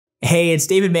Hey, it's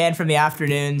David Mann from the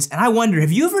afternoons, and I wonder,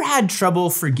 have you ever had trouble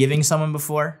forgiving someone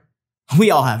before?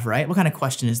 We all have, right? What kind of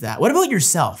question is that? What about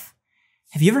yourself?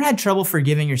 Have you ever had trouble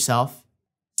forgiving yourself?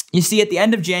 You see, at the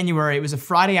end of January, it was a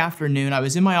Friday afternoon. I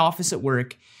was in my office at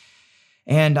work,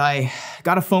 and I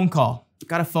got a phone call.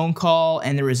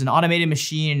 And there was an automated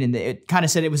machine, and it kind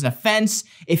of said it was an offense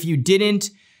if you didn't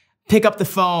pick up the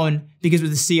phone because it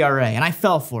was the CRA, and I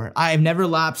fell for it. I have never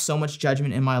lapsed so much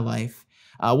judgment in my life.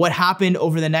 What happened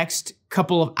over the next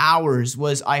couple of hours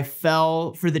was I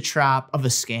fell for the trap of a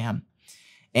scam,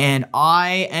 and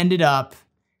I ended up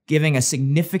giving a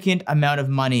significant amount of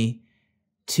money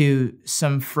to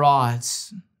some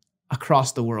frauds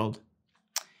across the world.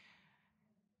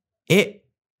 It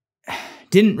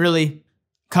didn't really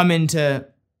come into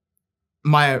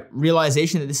my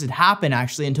realization that this had happened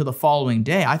actually until the following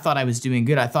day. I thought I was doing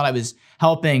good. I thought I was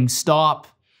helping stop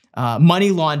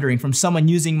money laundering from someone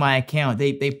using my account.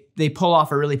 They pull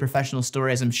off a really professional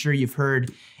story, as I'm sure you've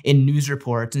heard in news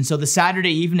reports. And so the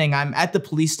Saturday evening, I'm at the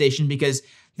police station because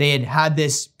they had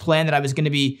this plan that I was going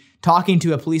to be talking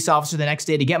to a police officer the next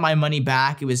day to get my money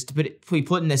back. It was to be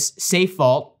put in this safe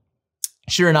vault.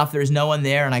 Sure enough, there was no one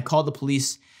there, and I called the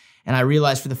police, and I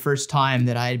realized for the first time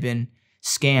that I had been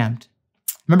scammed.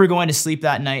 I remember going to sleep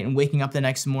that night and waking up the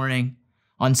next morning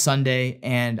on Sunday,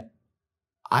 and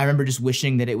I remember just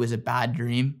wishing that it was a bad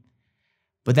dream.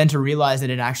 But then to realize that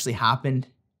it actually happened,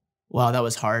 wow, that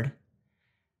was hard.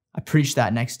 I preached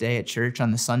that next day at church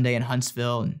on the Sunday in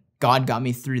Huntsville, and God got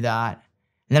me through that.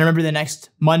 And then I remember the next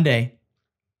Monday,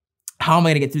 how am I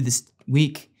going to get through this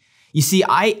week? You see,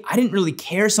 I didn't really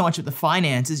care so much about the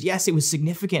finances. Yes, it was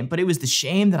significant, but it was the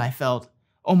shame that I felt.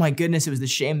 Oh my goodness, it was the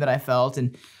shame that I felt.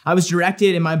 And I was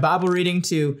directed in my Bible reading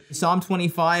to Psalm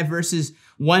 25, verses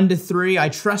 1-3. I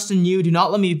trust in you. Do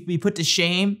not let me be put to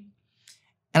shame.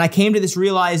 And I came to this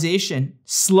realization,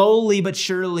 slowly but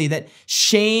surely, that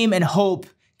shame and hope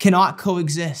cannot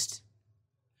coexist.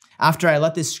 After I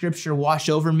let this scripture wash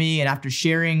over me, and after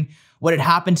sharing what had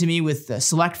happened to me with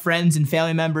select friends and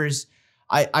family members,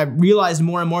 I realized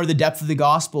more and more the depth of the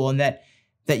gospel, and that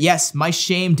yes, my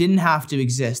shame didn't have to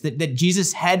exist, that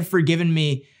Jesus had forgiven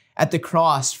me at the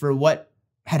cross for what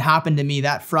had happened to me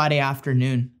that Friday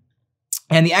afternoon.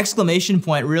 And the exclamation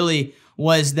point really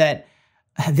was that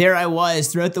there I was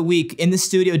throughout the week in the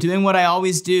studio doing what I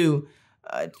always do,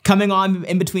 coming on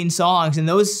in between songs. And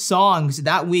those songs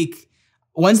that week,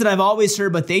 ones that I've always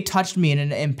heard, but they touched me in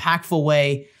an impactful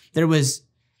way. There was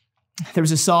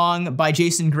a song by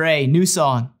Jason Gray, new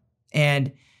song,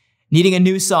 and needing a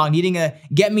new song, needing a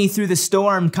get me through the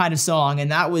storm kind of song. And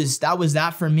that was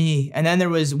that for me. And then there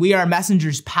was We Are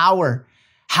Messengers, Power.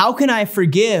 How can I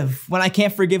forgive when I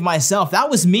can't forgive myself? That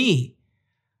was me.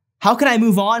 How can I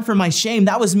move on from my shame?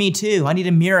 That was me too. I need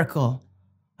a miracle.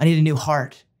 I need a new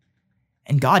heart.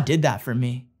 And God did that for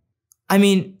me. I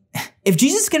mean, if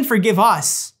Jesus can forgive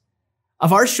us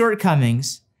of our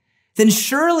shortcomings, then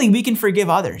surely we can forgive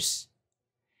others.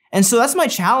 And so that's my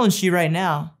challenge to you right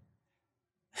now.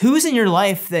 Who's in your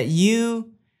life that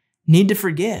you need to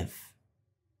forgive?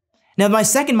 Now, my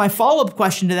follow-up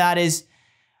question to that is,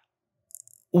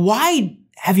 why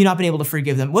have you not been able to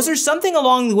forgive them? Was there something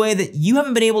along the way that you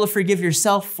haven't been able to forgive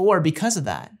yourself for because of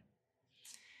that?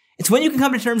 It's when you can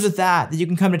come to terms with that you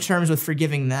can come to terms with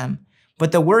forgiving them.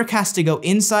 But the work has to go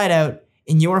inside out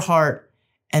in your heart,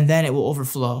 and then it will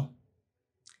overflow.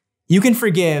 You can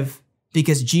forgive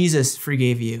because Jesus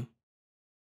forgave you.